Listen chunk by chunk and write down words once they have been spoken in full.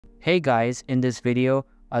Hey guys, in this video,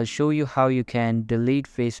 I'll show you how you can delete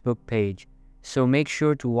Facebook page. So make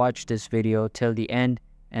sure to watch this video till the end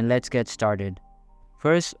and let's get started.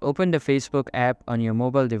 First, open the Facebook app on your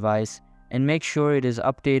mobile device and make sure it is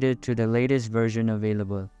updated to the latest version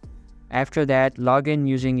available. After that, log in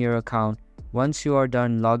using your account. Once you are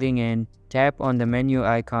done logging in, tap on the menu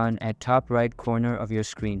icon at top right corner of your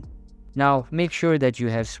screen. Now, make sure that you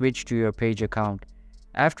have switched to your page account.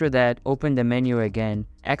 After that, open the menu again,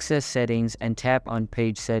 access settings and tap on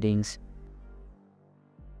page settings.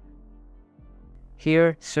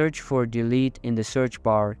 Here, search for delete in the search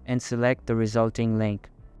bar and select the resulting link.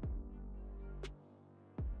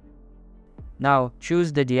 Now,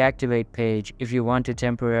 choose the deactivate page if you want to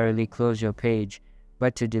temporarily close your page,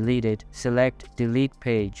 but to delete it, select delete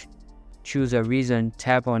page. Choose a reason,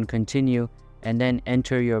 tap on continue, and then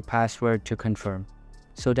enter your password to confirm.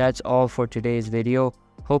 So that's all for today's video.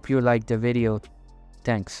 Hope you liked the video.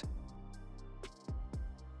 Thanks.